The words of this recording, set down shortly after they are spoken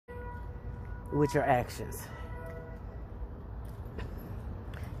with your actions.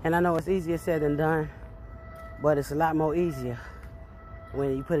 And I know it's easier said than done, but it's a lot more easier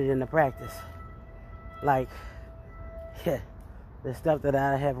when you put it into practice. Like, yeah, the stuff that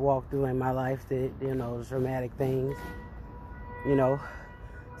I have walked through in my life, the traumatic things,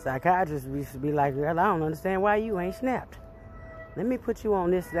 psychiatrists used to be like, girl, I don't understand why you ain't snapped. Let me put you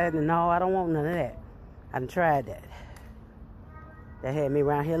on this, that, and no, I don't want none of that. I done tried that. That had me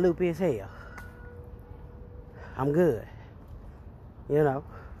around here loopy as hell. I'm good.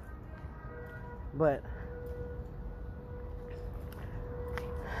 But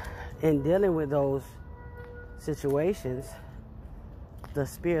in dealing with those situations, the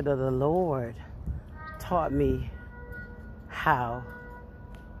Spirit of the Lord taught me how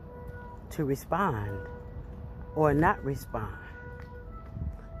to respond or not respond.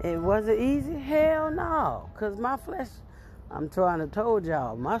 It wasn't easy? Hell no. Because my flesh, I'm trying to told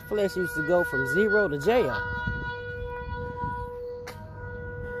y'all, my flesh used to go from 0 to jail.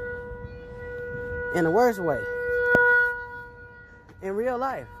 In the worst way. In real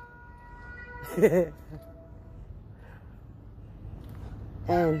life.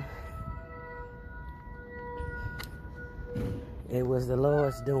 And it was the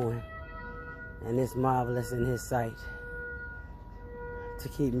Lord's doing. And it's marvelous in His sight to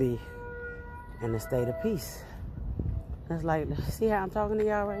keep me in a state of peace. It's like, see how I'm talking to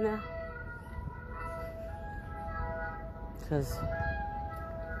y'all right now? Because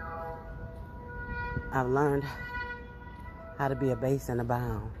I've learned how to be a base and a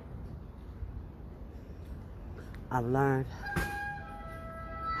bound. I've learned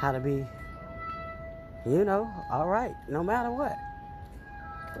how to be, all right, no matter what.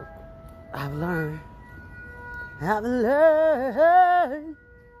 I've learned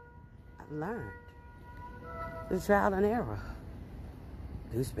through trial and error,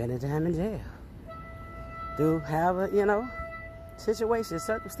 through spending time in jail, through however, situations,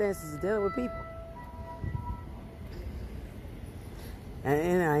 circumstances, dealing with people.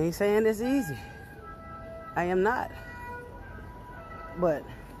 And I ain't saying it's easy. I am not. But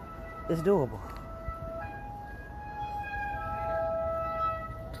it's doable.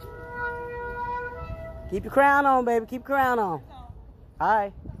 Keep your crown on, baby. Keep your crown on. All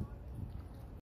right.